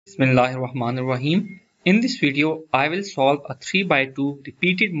Bismillahirrahmanirrahim. In this video, I will solve a 3 by 2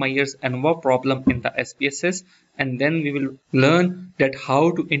 repeated Measures ANOVA problem in the SPSS, and then we will learn that how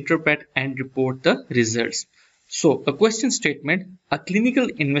to interpret and report the results. So, the question statement: a clinical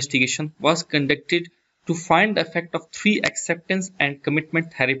investigation was conducted to find the effect of 3 acceptance and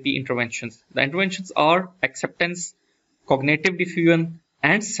commitment therapy interventions. The interventions are acceptance, cognitive diffusion,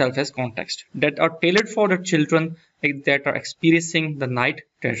 and self as context that are tailored for the children that are experiencing the night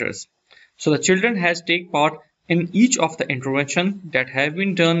terrors. So the children has take part in each of the intervention that have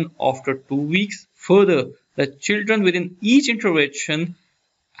been done after 2 weeks. Further, the children within each intervention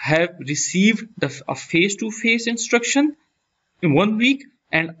have received a face-to-face instruction in 1 week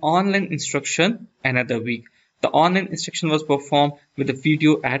and online instruction another week. The online instruction was performed with a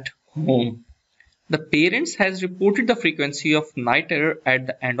video at home. The parents has reported the frequency of night terror at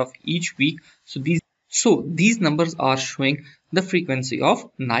the end of each week. So these numbers are showing the frequency of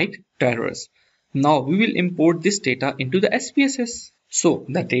night terrors. Now we will import this data into the SPSS. So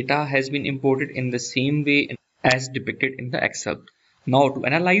the data has been imported in the same way as depicted in the Excel. Now to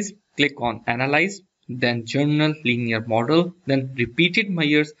analyze, click on Analyze, then Journal Linear Model, then Repeated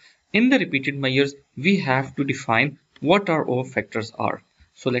Measures. In the repeated measures, we have to define what our factors are.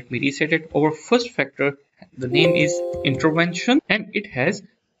 So let me reset it. Our first factor, the name is intervention, and it has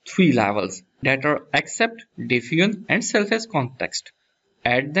 3 levels that are accept, diffusion, and self as context.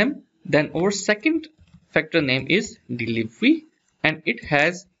 Add them. Then our second factor name is delivery, and it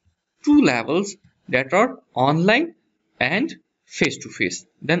has 2 levels that are online and face-to-face.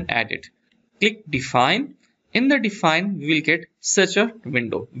 Then add it. Click define. In the define, we will get such a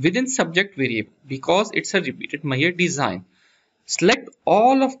window within subject variable because it's a repeated measure design. Select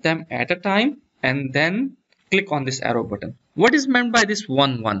all of them at a time and then click on this arrow button. What is meant by this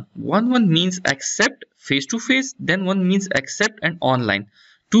 1-1? 1-1 means accept face-to-face, then 1 means accept and online.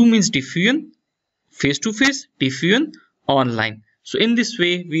 2 means diffusion, face-to-face, diffusion, online. So in this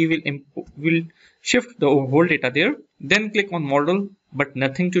way, we will shift the whole data there. Then click on model, but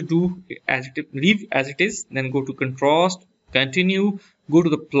nothing to do, leave as it is. Then go to contrast, continue, go to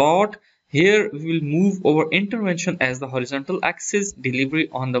the plot. Here we will move our intervention as the horizontal axis, delivery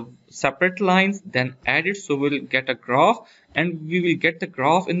on the separate lines, then add it. So we'll get a graph, and we will get the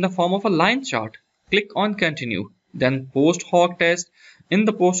graph in the form of a line chart. Click on continue. Then post hoc test. In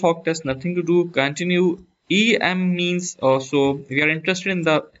the post hoc test, nothing to do, continue. EM means so we are interested in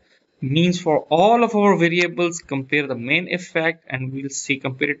the means for all of our variables. Compare the main effect, and we'll see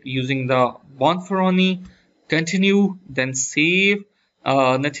compare it using the Bonferroni. Continue, then save.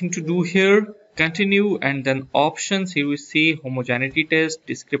 Nothing to do here, continue, and then options. Here we see homogeneity test,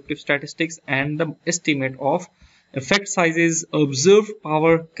 descriptive statistics, and the estimate of effect sizes, observed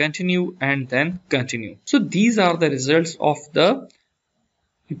power. Continue, and then continue. So these are the results of the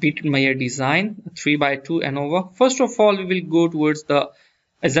repeated measure design 3 by 2 ANOVA. First of all, we will go towards the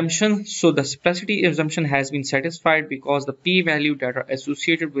assumption. So the Sphericity assumption has been satisfied because the p-value that are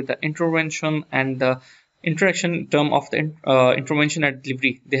associated with the intervention and the interaction term of the intervention at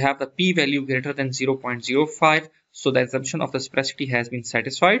delivery, they have the p-value greater than 0.05. So the assumption of the Sphericity has been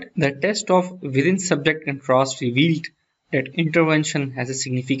satisfied. The test of within subject contrast revealed that intervention has a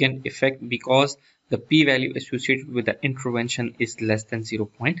significant effect because the p-value associated with the intervention is less than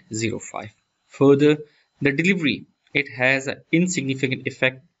 0.05. Further, the delivery, it has an insignificant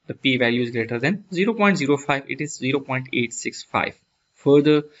effect. The p-value is greater than 0.05. It is 0.865.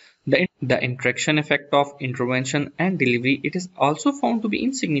 Further, the interaction effect of intervention and delivery, it is also found to be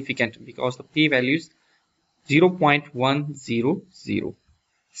insignificant because the p-value is 0.100.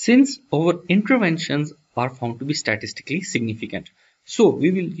 Since our interventions are found to be statistically significant, so we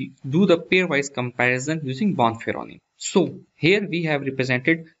will do the pairwise comparison using Bonferroni. So here we have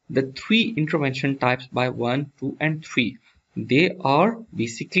represented the 3 intervention types by 1, 2, and 3. They are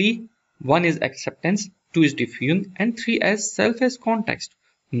basically 1 is acceptance, 2 is diffusion, and 3 as self as context.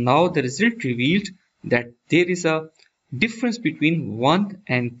 Now the result revealed that there is a difference between 1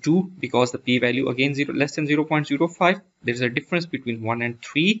 and 2 because the p-value again less than 0.05. There is a difference between 1 and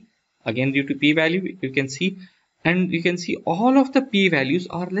 3 again due to p-value, you can see, and you can see all of the p-values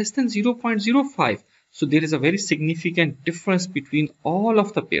are less than 0.05. So there is a very significant difference between all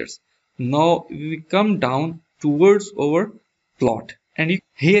of the pairs. Now we come down towards our plot, and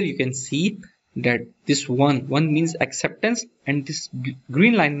here you can see that this one means acceptance and this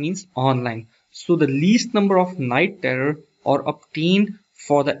green line means online. So the least number of night terror are obtained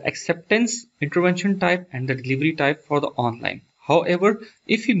for the acceptance intervention type and the delivery type for the online. However,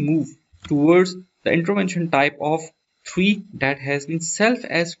 if we move towards the intervention type of 3 that has been self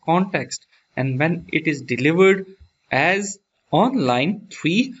as context, and when it is delivered as On line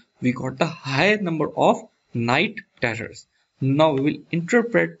 3, we got the higher number of night terrors. Now we will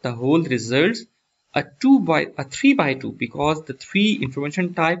interpret the whole results a 3 by 2 because the 3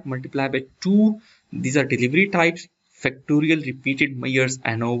 intervention type multiplied by 2, these are delivery types. Factorial repeated Measures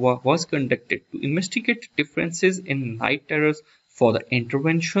ANOVA was conducted to investigate differences in night terrors for the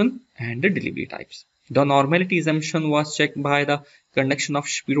intervention and the delivery types. The normality assumption was checked by the conduction of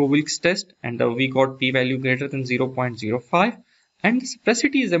Sphericity test, and we got p-value greater than 0.05, and the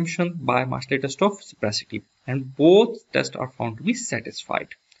Sphericity assumption by Mauchly test of Sphericity, and both tests are found to be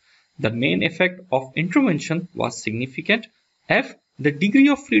satisfied. The main effect of intervention was significant. F, the degree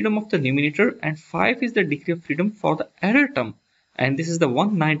of freedom of the numerator, and 5 is the degree of freedom for the error term, and this is the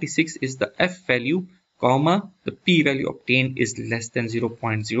 196 is the F value, comma, the p-value obtained is less than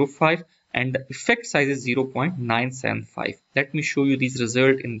 0.05, and the effect size is 0.975. Let me show you these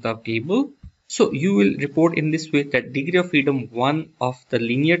results in the table. So you will report in this way that degree of freedom 1 of the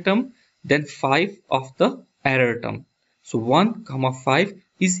linear term, then 5 of the error term. So 1, 5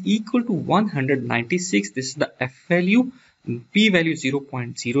 is equal to 196. This is the F value, p value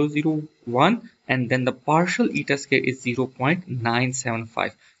 0.001, and then the partial eta square is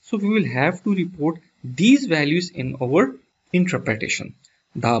 0.975. So we will have to report these values in our interpretation.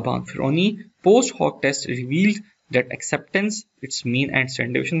 The Banfironi post hoc test revealed that acceptance, its mean and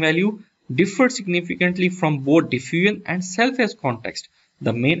standard deviation value, differed significantly from both diffusion and self-as context.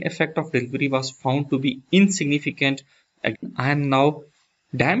 The main effect of delivery was found to be insignificant. I am now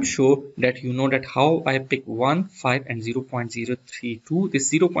damn sure that you know that how I pick 1, 5 and 0.032.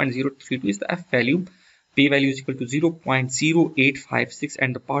 This 0.032 is the F value. P value is equal to 0.0856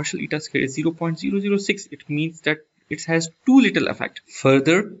 and the partial eta square is 0.006. It means that it has too little effect.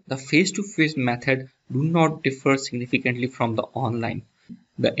 Further, the face-to-face method do not differ significantly from the online.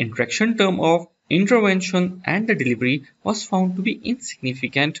 The interaction term of intervention and the delivery was found to be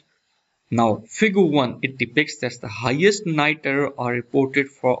insignificant. Now, figure 1, it depicts that the highest night terror are reported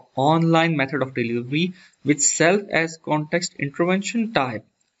for online method of delivery with self as context intervention type,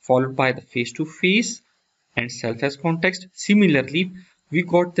 followed by the face-to-face and self as context. Similarly, we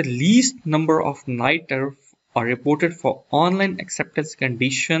got the least number of night terror are reported for online acceptance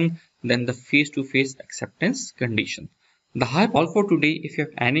condition than the face-to-face acceptance condition. That's all for today. If you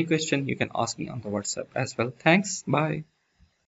have any question, you can ask me on the WhatsApp as well. Thanks. Bye.